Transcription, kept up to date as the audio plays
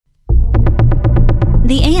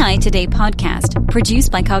The AI Today podcast,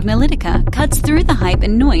 produced by Cognilytica, cuts through the hype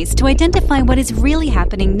and noise to identify what is really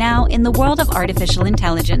happening now in the world of artificial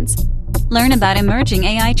intelligence. Learn about emerging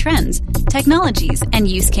AI trends, technologies, and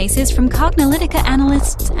use cases from Cognilytica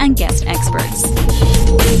analysts and guest experts.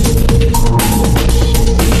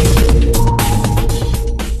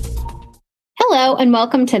 Hello, and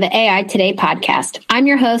welcome to the AI Today podcast. I'm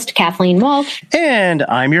your host, Kathleen Walsh. And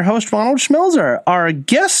I'm your host, Ronald Schmelzer. Our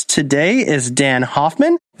guest today is Dan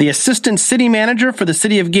Hoffman, the Assistant City Manager for the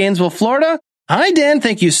City of Gainesville, Florida. Hi, Dan.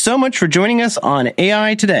 Thank you so much for joining us on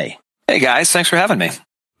AI Today. Hey, guys. Thanks for having me.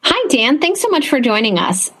 Hi, Dan. Thanks so much for joining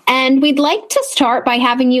us. And we'd like to start by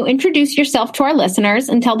having you introduce yourself to our listeners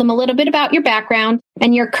and tell them a little bit about your background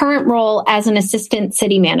and your current role as an Assistant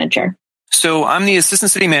City Manager. So I'm the Assistant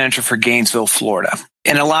City Manager for Gainesville, Florida.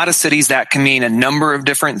 In a lot of cities, that can mean a number of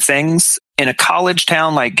different things. In a college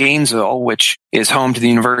town like Gainesville, which is home to the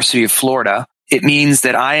University of Florida, it means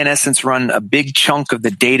that I, in essence, run a big chunk of the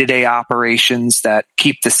day-to-day operations that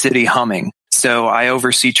keep the city humming. So I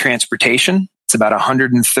oversee transportation. It's about a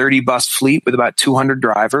 130 bus fleet with about 200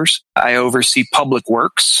 drivers. I oversee public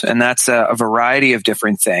works, and that's a variety of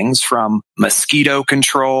different things from mosquito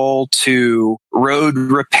control to road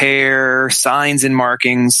repair, signs and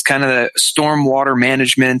markings, kind of the stormwater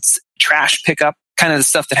management, trash pickup, kind of the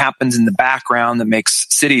stuff that happens in the background that makes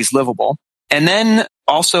cities livable. And then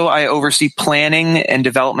also I oversee planning and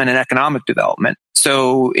development and economic development.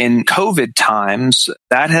 So in COVID times,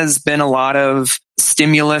 that has been a lot of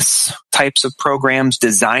stimulus types of programs,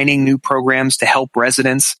 designing new programs to help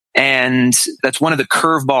residents. And that's one of the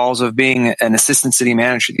curveballs of being an assistant city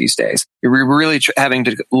manager these days. You're really having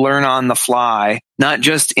to learn on the fly, not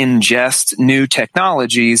just ingest new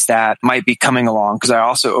technologies that might be coming along, because I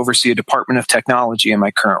also oversee a department of technology in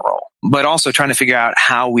my current role, but also trying to figure out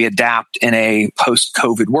how we adapt in a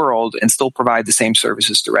post-COVID world and still provide the same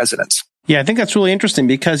services to residents. Yeah, I think that's really interesting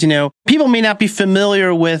because, people may not be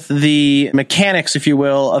familiar with the mechanics, if you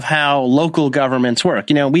will, of how local governments work.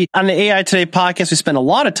 We, on the AI Today podcast, we spend a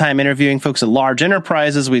lot of time interviewing folks at large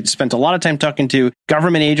enterprises. We spent a lot of time talking to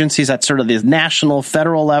government agencies at sort of the national,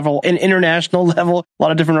 federal level and international level, a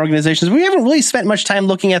lot of different organizations. We haven't really spent much time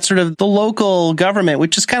looking at sort of the local government,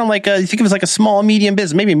 which is kind of like you think of it as like a small, medium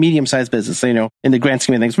business, maybe a medium-sized business, in the grand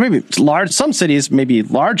scheme of things. Maybe it's large, some cities, maybe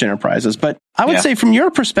large enterprises, but I would say from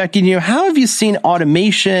your perspective, how have you seen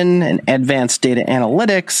automation and advanced data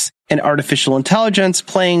analytics and artificial intelligence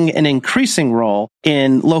playing an increasing role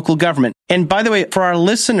in local government? And by the way, for our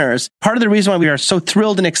listeners, part of the reason why we are so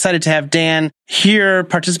thrilled and excited to have Dan here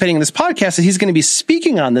participating in this podcast is he's going to be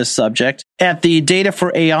speaking on this subject at the Data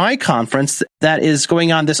for AI conference that is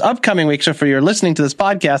going on this upcoming week. So for you're listening to this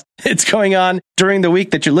podcast, it's going on during the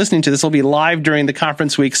week that you're listening to this. Will be live during the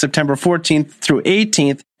conference week, September 14th through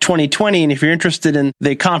 18th. 2020. And if you're interested in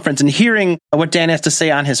the conference and hearing what Dan has to say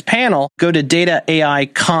on his panel, go to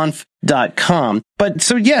dataaiconf.com. But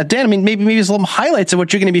so, yeah, Dan, maybe some highlights of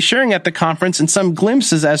what you're going to be sharing at the conference and some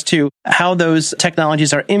glimpses as to how those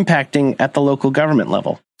technologies are impacting at the local government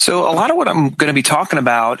level. So a lot of what I'm going to be talking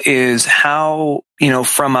about is how,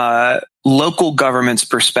 from a local government's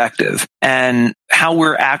perspective and how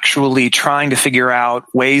we're actually trying to figure out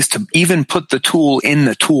ways to even put the tool in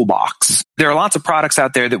the toolbox. There are lots of products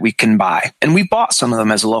out there that we can buy, and we bought some of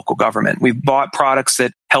them as a local government. We've bought products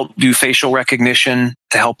that help do facial recognition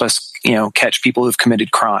to help us, catch people who've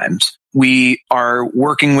committed crimes. We are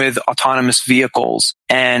working with autonomous vehicles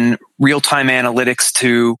and real-time analytics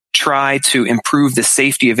to try to improve the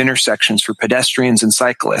safety of intersections for pedestrians and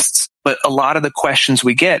cyclists. But a lot of the questions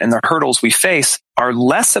we get and the hurdles we face are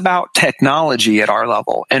less about technology at our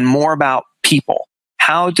level and more about people.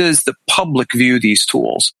 How does the public view these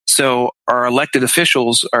tools? So our elected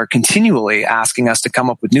officials are continually asking us to come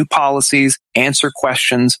up with new policies, answer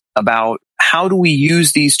questions about how do we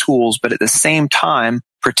use these tools, but at the same time,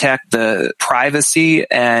 protect the privacy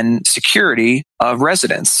and security of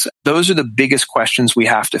residents. Those are the biggest questions we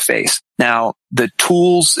have to face. Now, the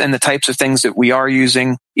tools and the types of things that we are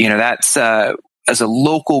using, that's as a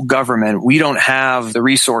local government, we don't have the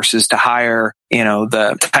resources to hire,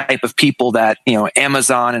 the type of people that,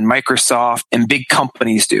 Amazon and Microsoft and big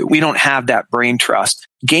companies do. We don't have that brain trust.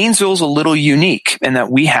 Gainesville's a little unique in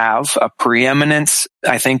that we have a preeminence.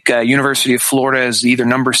 I think University of Florida is either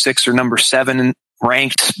number 6 or number 7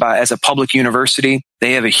 ranked as a public university.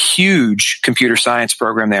 They have a huge computer science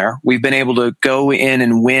program there. We've been able to go in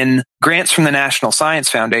and win grants from the National Science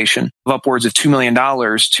Foundation of upwards of $2 million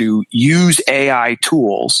to use AI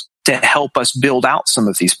tools to help us build out some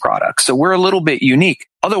of these products. So we're a little bit unique.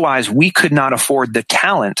 Otherwise, we could not afford the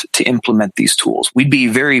talent to implement these tools. We'd be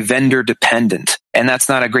very vendor dependent, and that's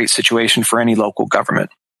not a great situation for any local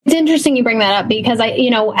government. It's interesting you bring that up because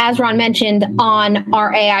as Ron mentioned on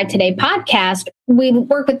our AI Today podcast, we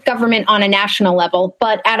work with government on a national level,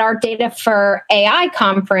 but at our Data for AI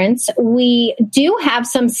conference, we do have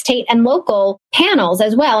some state and local panels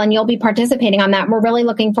as well, and you'll be participating on that. We're really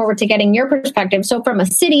looking forward to getting your perspective. So from a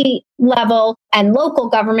city level and local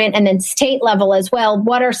government and then state level as well,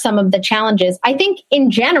 what are some of the challenges? I think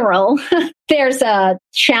in general, there's a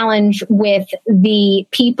challenge with the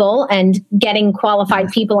people and getting qualified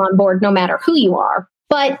people on board, no matter who you are.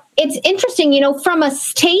 But it's interesting, from a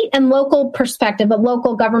state and local perspective, a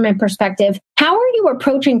local government perspective, how are you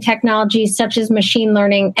approaching technologies such as machine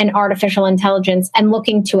learning and artificial intelligence and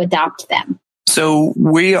looking to adopt them? So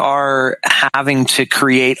we are having to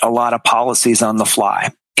create a lot of policies on the fly.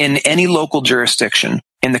 In any local jurisdiction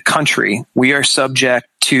in the country, we are subject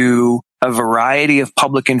to a variety of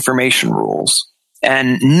public information rules,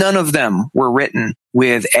 and none of them were written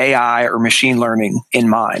with AI or machine learning in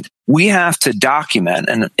mind. We have to document,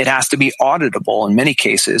 and it has to be auditable in many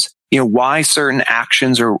cases, why certain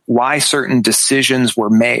actions or why certain decisions were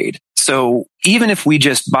made. So even if we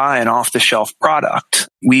just buy an off-the-shelf product,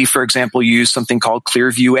 we, for example, use something called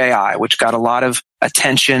Clearview AI, which got a lot of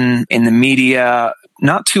attention in the media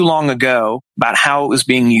not too long ago about how it was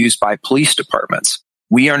being used by police departments.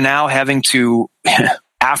 We are now having to,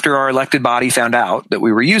 after our elected body found out that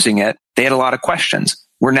we were using it, they had a lot of questions.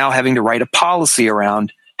 We're now having to write a policy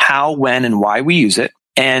around how, when, and why we use it,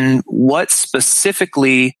 and what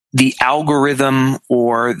specifically the algorithm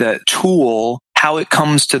or the tool, how it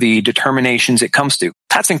comes to the determinations it comes to.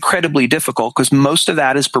 That's incredibly difficult because most of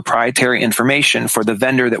that is proprietary information for the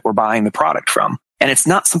vendor that we're buying the product from. And it's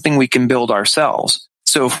not something we can build ourselves.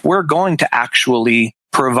 So if we're going to actually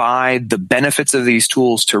provide the benefits of these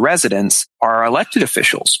tools to residents, our elected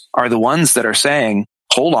officials are the ones that are saying,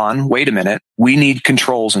 hold on, wait a minute. We need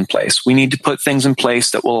controls in place. We need to put things in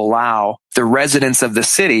place that will allow the residents of the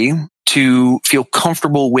city to feel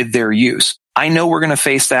comfortable with their use. I know we're going to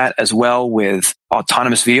face that as well with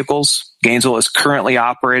autonomous vehicles. Gainesville is currently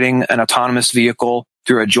operating an autonomous vehicle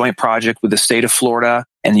through a joint project with the state of Florida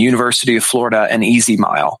and the University of Florida and Easy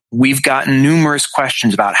Mile. We've gotten numerous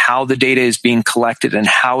questions about how the data is being collected and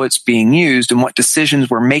how it's being used and what decisions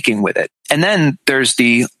we're making with it. And then there's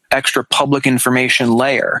the extra public information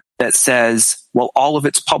layer that says, well, all of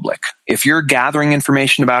it's public. If you're gathering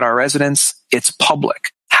information about our residents, it's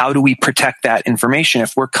public. How do we protect that information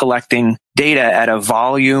if we're collecting data at a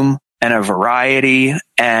volume and a variety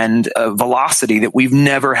and a velocity that we've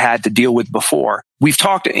never had to deal with before? We've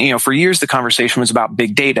talked, for years, the conversation was about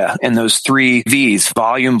big data and those 3 V's,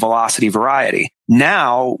 volume, velocity, variety.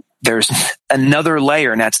 Now there's another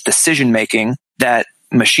layer, and that's decision making, that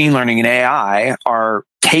machine learning and AI are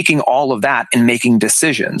taking all of that and making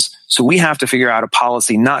decisions. So we have to figure out a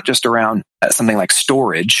policy, not just around something like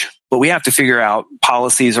storage, but we have to figure out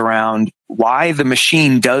policies around why the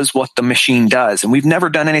machine does what the machine does. And we've never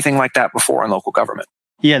done anything like that before in local government.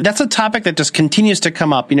 Yeah, that's a topic that just continues to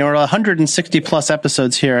come up. We're 160 plus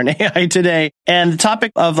episodes here in AI Today. And the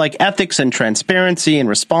topic of ethics and transparency and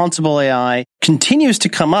responsible AI continues to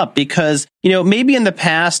come up because, maybe in the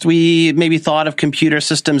past we maybe thought of computer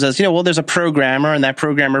systems as, there's a programmer and that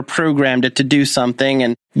programmer programmed it to do something.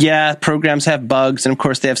 And yeah, programs have bugs. And of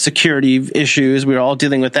course they have security issues. We're all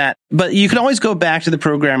dealing with that. But you can always go back to the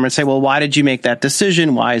programmer and say, well, why did you make that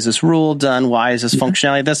decision? Why is this rule done? Why is this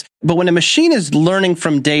functionality this? But when a machine is learning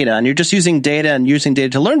from data and you're just using data and using data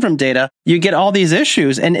to learn from data, you get all these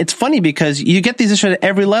issues. And it's funny because you get these issues at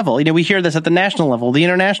every level. We hear this at the national level, the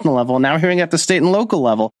international level, and now we're hearing it at the state and local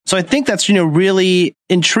level. So I think that's, really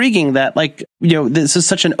intriguing that this is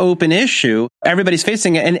such an open issue. Everybody's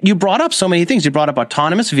facing it. And you brought up so many things. You brought up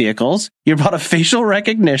autonomous vehicles. You brought up facial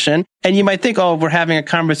recognition. And you might think, oh, we're having a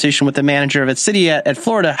conversation with the manager of a city at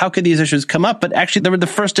Florida. How could these issues come up? But actually, they were the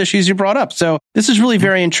first issues you brought up. So this is really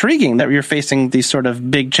very intriguing that you're facing these sort of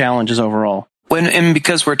big challenges overall. And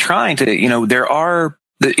because we're trying to,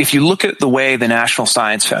 if you look at the way the National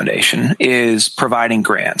Science Foundation is providing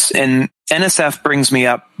grants, and NSF brings me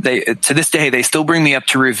up, to this day, they still bring me up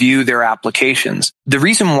to review their applications. The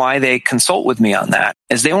reason why they consult with me on that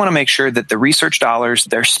is they want to make sure that the research dollars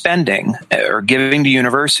they're spending or giving to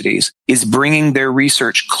universities is bringing their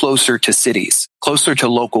research closer to cities, closer to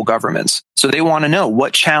local governments. So they want to know,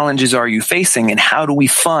 what challenges are you facing and how do we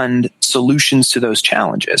fund solutions to those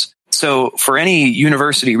challenges? So for any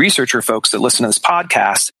university researcher folks that listen to this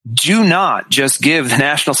podcast, do not just give the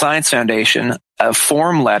National Science Foundation a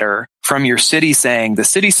form letter from your city saying the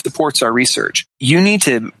city supports our research. You need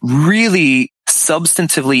to really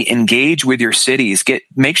substantively engage with your cities.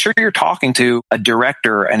 Make sure you're talking to a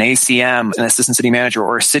director, an ACM, an assistant city manager,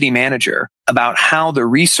 or a city manager about how the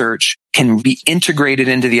research can be integrated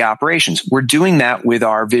into the operations. We're doing that with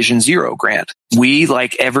our Vision Zero grant. We,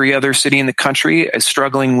 like every other city in the country, is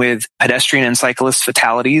struggling with pedestrian and cyclist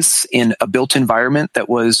fatalities in a built environment that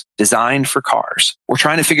was designed for cars. We're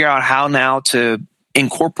trying to figure out how now to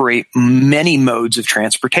incorporate many modes of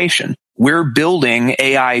transportation. We're building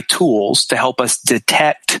AI tools to help us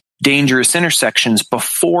detect dangerous intersections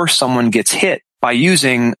before someone gets hit by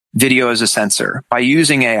using video as a sensor, by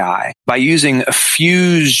using AI, by using a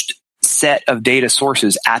fused set of data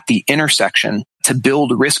sources at the intersection to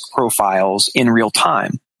build risk profiles in real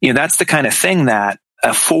time. That's the kind of thing that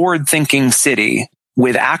a forward-thinking city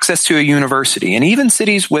with access to a university, and even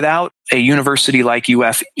cities without a university like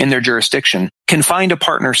UF in their jurisdiction, can find a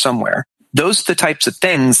partner somewhere. Those are the types of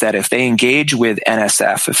things that if they engage with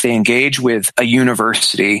NSF, if they engage with a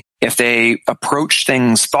university, if they approach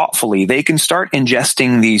things thoughtfully, they can start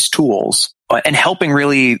ingesting these tools and helping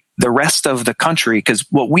really the rest of the country, because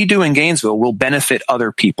what we do in Gainesville will benefit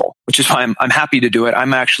other people, which is why I'm happy to do it.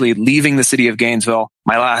 I'm actually leaving the city of Gainesville.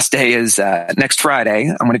 My last day is next Friday.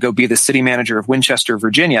 I'm going to go be the city manager of Winchester,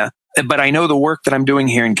 Virginia. But I know the work that I'm doing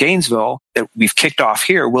here in Gainesville that we've kicked off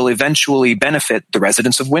here will eventually benefit the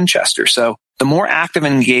residents of Winchester. So the more active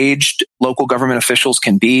and engaged local government officials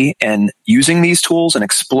can be in using these tools and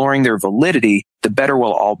exploring their validity, the better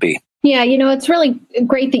we'll all be. Yeah, it's really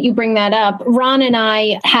great that you bring that up. Ron and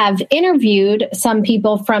I have interviewed some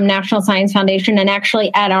people from National Science Foundation, and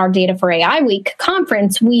actually at our Data for AI Week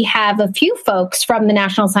conference, we have a few folks from the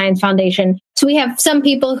National Science Foundation. So we have some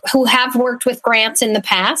people who have worked with grants in the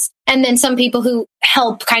past, and then some people who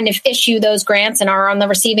help kind of issue those grants and are on the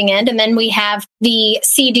receiving end. And then we have the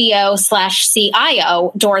CDO/CIO,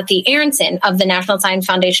 Dorothy Aronson of the National Science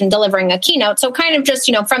Foundation, delivering a keynote. So kind of just,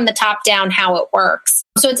 from the top down how it works.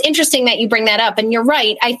 So it's interesting that you bring that up. And you're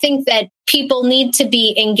right. I think that people need to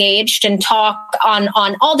be engaged and talk on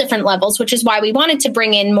all different levels, which is why we wanted to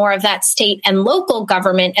bring in more of that state and local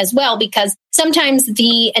government as well, because sometimes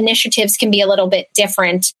the initiatives can be a little bit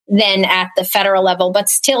different than at the federal level, but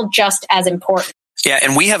still just as important. Yeah,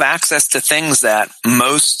 and we have access to things that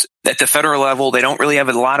most at the federal level, they don't really have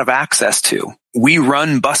a lot of access to. We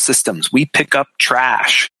run bus systems. We pick up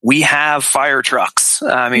trash. We have fire trucks.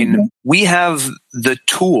 We have the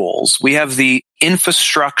tools. We have the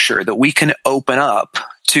infrastructure that we can open up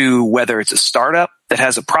to, whether it's a startup that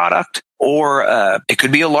has a product or it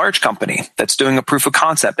could be a large company that's doing a proof of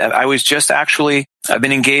concept. I've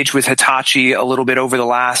been engaged with Hitachi a little bit over the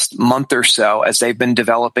last month or so as they've been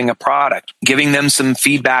developing a product, giving them some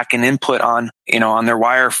feedback and input on their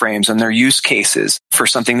wireframes and their use cases for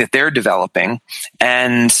something that they're developing.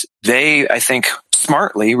 And they, I think,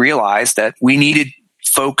 smartly realized that we needed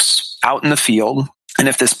folks out in the field. And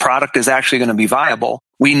if this product is actually going to be viable,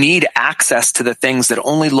 we need access to the things that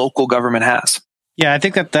only local government has. Yeah, I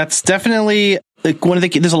think that's definitely one of the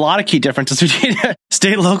there's a lot of key differences between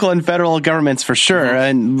state, local, and federal governments for sure. Mm-hmm.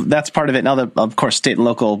 And that's part of it. Now that, of course, state and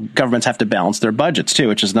local governments have to balance their budgets too,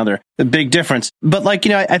 which is another big difference. But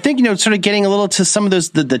I think, sort of getting a little to some of those,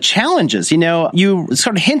 the challenges, you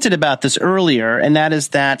sort of hinted about this earlier, and that is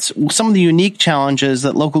that some of the unique challenges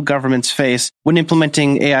that local governments face when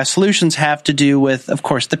implementing AI solutions have to do with, of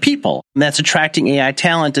course, the people. And that's attracting AI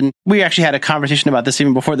talent. And we actually had a conversation about this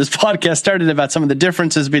even before this podcast started about some of the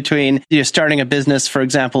differences between starting a business, for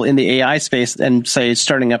example, in the AI space and say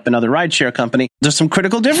starting up another rideshare company. There's some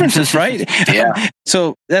critical differences, right? Yeah.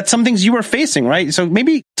 So that's some things you were facing, right? So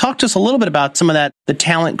maybe talk to us a little bit about some of that, the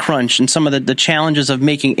talent crunch and some of the challenges of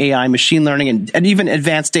making AI, machine learning, and even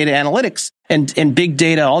advanced data analytics and big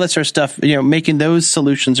data, all that sort of stuff, making those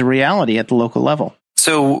solutions a reality at the local level.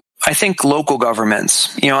 So I think local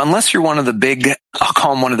governments, unless you're one of the big, I'll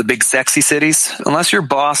call them one of the big sexy cities, unless you're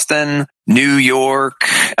Boston, New York,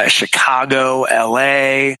 Chicago,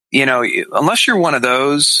 LA, unless you're one of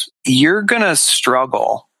those, you're going to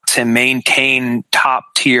struggle to maintain top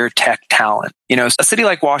tier tech talent. A city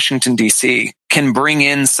like Washington, DC can bring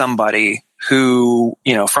in somebody who,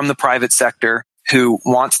 from the private sector who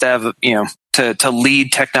wants to have, to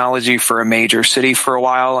lead technology for a major city for a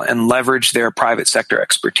while and leverage their private sector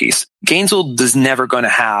expertise. Gainesville is never going to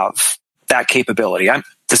have that capability.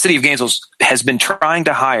 The city of Gainesville has been trying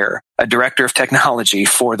to hire a director of technology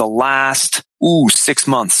for the last 6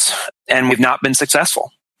 months, and we've not been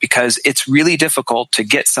successful because it's really difficult to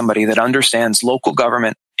get somebody that understands local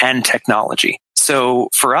government and technology. So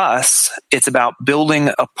for us, it's about building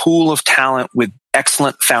a pool of talent with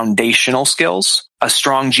excellent foundational skills, a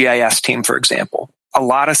strong GIS team, for example. A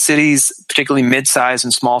lot of cities, particularly mid-sized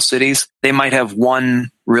and small cities, they might have one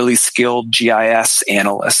really skilled GIS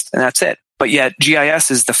analyst, and that's it. But yet GIS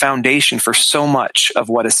is the foundation for so much of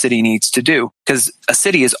what a city needs to do, because a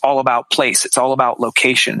city is all about place. It's all about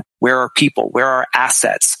location. Where are people? Where are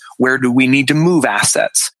assets? Where do we need to move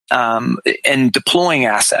assets? And deploying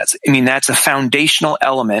assets. I mean, that's a foundational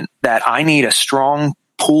element that I need a strong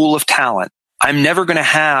pool of talent. I'm never going to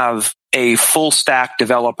have a full stack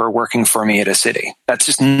developer working for me at a city. That's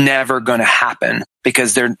just never going to happen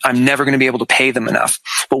because I'm never going to be able to pay them enough.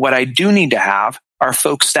 But what I do need to have are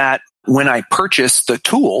folks that when I purchase the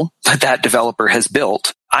tool that developer has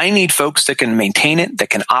built, I need folks that can maintain it, that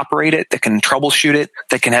can operate it, that can troubleshoot it,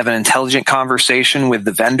 that can have an intelligent conversation with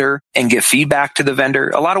the vendor and give feedback to the vendor.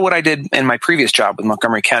 A lot of what I did in my previous job with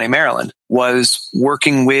Montgomery County, Maryland, was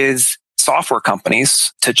working with software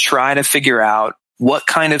companies to try to figure out what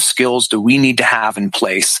kind of skills do we need to have in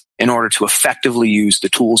place in order to effectively use the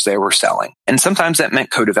tools they were selling. And sometimes that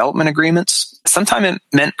meant co-development agreements. Sometimes it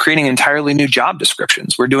meant creating entirely new job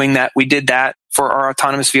descriptions. We're doing that. We did that for our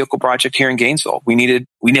autonomous vehicle project here in Gainesville. We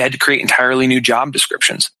had to create entirely new job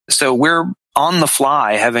descriptions. So we're on the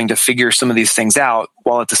fly having to figure some of these things out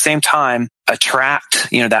while at the same time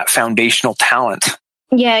attract, that foundational talent.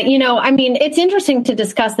 Yeah, I mean, it's interesting to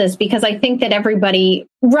discuss this because I think that everybody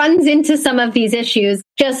runs into some of these issues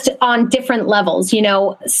just on different levels.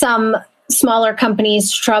 Some smaller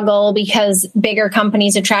companies struggle because bigger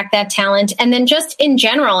companies attract that talent. And then just in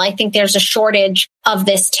general, I think there's a shortage of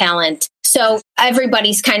this talent. So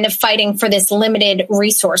everybody's kind of fighting for this limited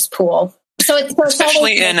resource pool. So it's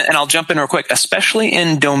especially and I'll jump in real quick, especially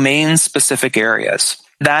in domain specific areas.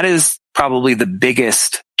 That is probably the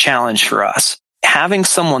biggest challenge for us. Having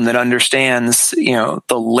someone that understands, the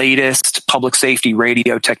latest public safety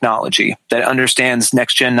radio technology, that understands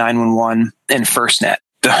next gen 911 and FirstNet.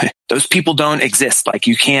 Those people don't exist.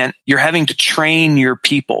 You're having to train your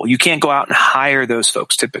people. You can't go out and hire those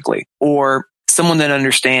folks typically. Or someone that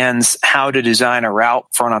understands how to design a route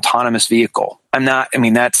for an autonomous vehicle.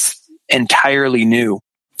 That's entirely new.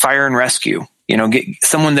 Fire and rescue, get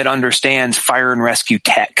someone that understands fire and rescue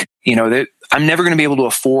tech, I'm never going to be able to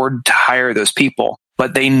afford to hire those people,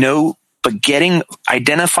 but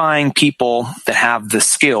identifying people that have the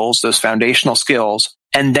skills, those foundational skills,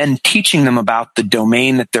 and then teaching them about the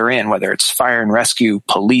domain that they're in, whether it's fire and rescue,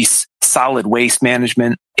 police, solid waste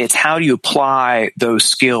management. It's how do you apply those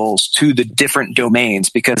skills to the different domains?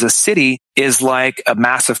 Because a city is like a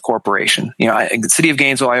massive corporation. In the city of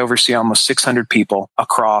Gainesville, I oversee almost 600 people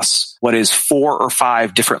across what is 4 or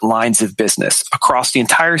 5 different lines of business. Across the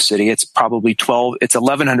entire city, it's probably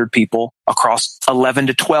 1,100 people across 11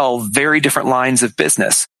 to 12 very different lines of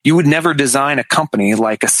business. You would never design a company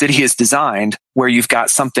like a city is designed where you've got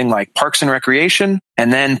something like Parks and Recreation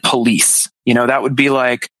and then police. That would be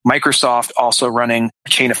like Microsoft also running a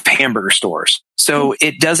chain of hamburger stores. So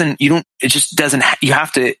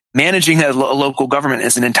managing a local government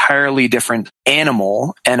is an entirely different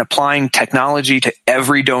animal, and applying technology to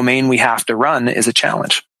every domain we have to run is a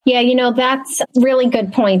challenge. Yeah, that's really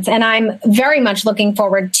good points. And I'm very much looking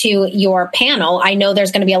forward to your panel. I know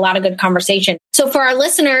there's going to be a lot of good conversation. So for our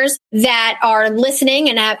listeners that are listening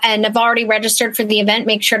and have already registered for the event,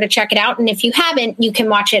 make sure to check it out. And if you haven't, you can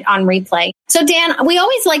watch it on replay. So Dan, we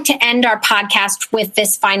always like to end our podcast with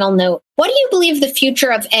this final note. What do you believe the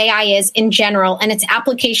future of AI is in general and its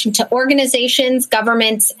application to organizations,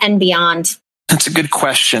 governments, and beyond? That's a good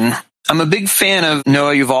question. I'm a big fan of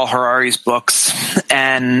Noah Yuval Harari's books,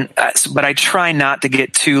 but I try not to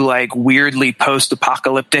get too weirdly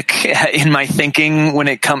post-apocalyptic in my thinking when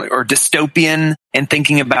it comes, or dystopian in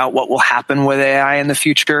thinking about what will happen with AI in the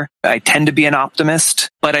future. I tend to be an optimist,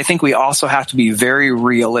 but I think we also have to be very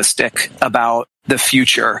realistic about the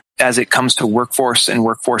future as it comes to workforce and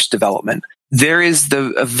workforce development. There is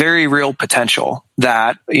a very real potential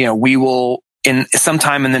that, we will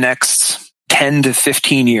sometime in the next 10 to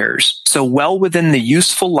 15 years. So well within the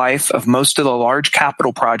useful life of most of the large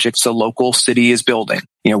capital projects the local city is building.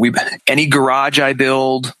 Any garage I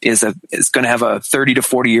build is going to have a 30 to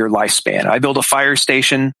 40 year lifespan. I build a fire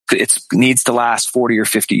station, it needs to last 40 or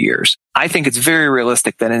 50 years. I think it's very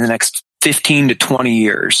realistic that in the next 15 to 20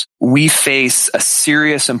 years, we face a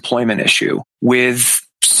serious employment issue with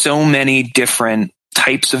so many different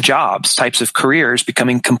types of jobs, types of careers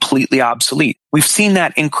becoming completely obsolete. We've seen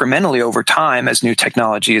that incrementally over time as new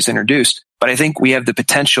technology is introduced. But I think we have the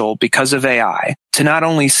potential, because of AI, to not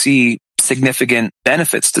only see significant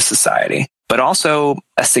benefits to society, but also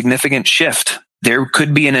a significant shift there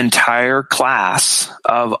could be an entire class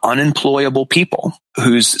of unemployable people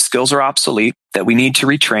whose skills are obsolete that we need to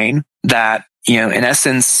retrain, that, in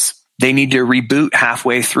essence, they need to reboot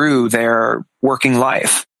halfway through their working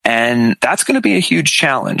life. And that's going to be a huge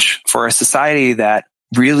challenge for a society that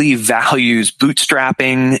really values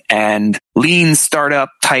bootstrapping and lean startup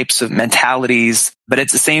types of mentalities, but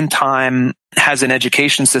at the same time has an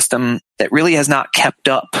education system that really has not kept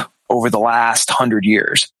up over the last 100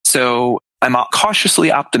 years. So I'm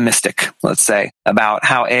cautiously optimistic, let's say, about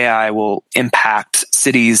how AI will impact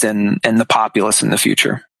cities and the populace in the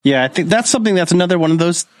future. Yeah, I think that's another one of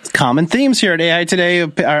those common themes here at AI Today.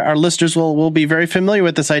 Our listeners will be very familiar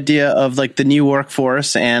with this idea of like the new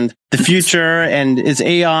workforce and the future. And is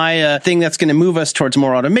AI a thing that's going to move us towards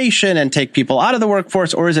more automation and take people out of the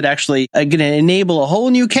workforce? Or is it actually going to enable a whole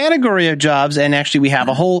new category of jobs? And actually we have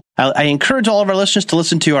I encourage all of our listeners to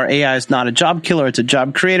listen to our AI is not a job killer. It's a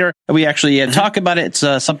job creator. We actually talk about it.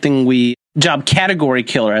 It's something job category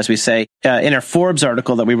killer, as we say, in our Forbes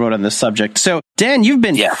article that we wrote on this subject. So, Dan, you've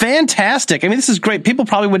been fantastic. I mean, this is great. People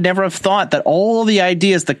probably would never have thought that all the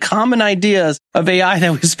ideas, the common ideas of AI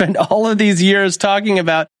that we spent all of these years talking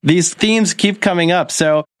about, these themes keep coming up.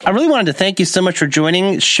 So I really wanted to thank you so much for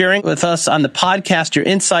sharing with us on the podcast, your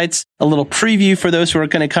insights, a little preview for those who are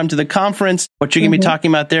going to come to the conference, what you're going to be talking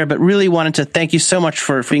about there, but really wanted to thank you so much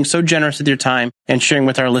for being so generous with your time and sharing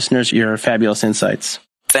with our listeners your fabulous insights.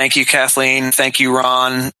 Thank you, Kathleen. Thank you,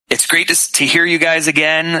 Ron. It's great to hear you guys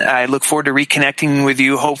again. I look forward to reconnecting with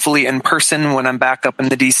you, hopefully in person when I'm back up in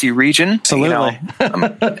the DC region. Absolutely.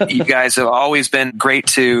 You guys have always been great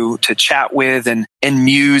to chat with and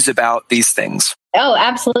muse about these things. Oh,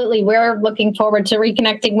 absolutely. We're looking forward to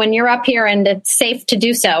reconnecting when you're up here and it's safe to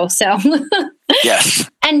do so. So, yes.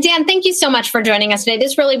 And Dan, thank you so much for joining us today.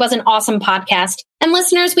 This really was an awesome podcast. And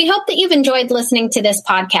listeners, we hope that you've enjoyed listening to this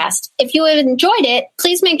podcast. If you have enjoyed it,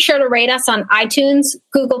 please make sure to rate us on iTunes,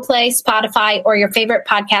 Google Play, Spotify, or your favorite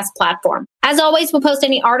podcast platform. As always, we'll post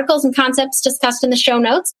any articles and concepts discussed in the show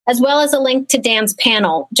notes, as well as a link to Dan's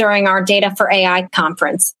panel during our Data for AI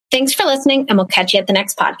conference. Thanks for listening, and we'll catch you at the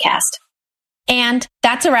next podcast. And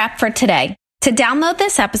that's a wrap for today. To download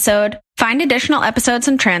this episode, find additional episodes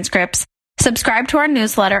and transcripts, subscribe to our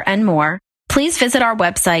newsletter, and more, please visit our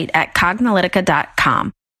website at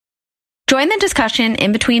cognilytica.com. Join the discussion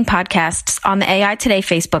in between podcasts on the AI Today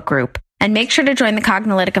Facebook group, and make sure to join the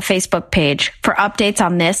Cognilytica Facebook page for updates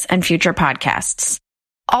on this and future podcasts.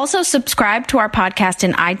 Also, subscribe to our podcast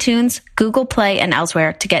in iTunes, Google Play, and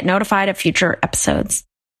elsewhere to get notified of future episodes.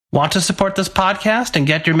 Want to support this podcast and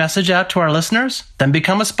get your message out to our listeners? Then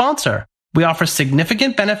become a sponsor. We offer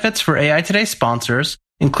significant benefits for AI Today sponsors,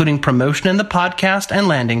 including promotion in the podcast and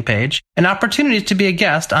landing page, and opportunities to be a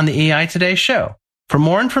guest on the AI Today show. For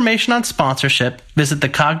more information on sponsorship, visit the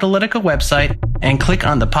Cognilytica website and click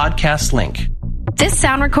on the podcast link. This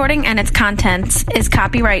sound recording and its contents is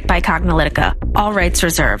copyright by Cognilytica, all rights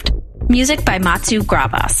reserved. Music by Matsu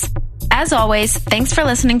Gravas. As always, thanks for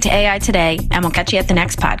listening to AI Today, and we'll catch you at the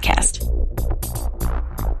next podcast.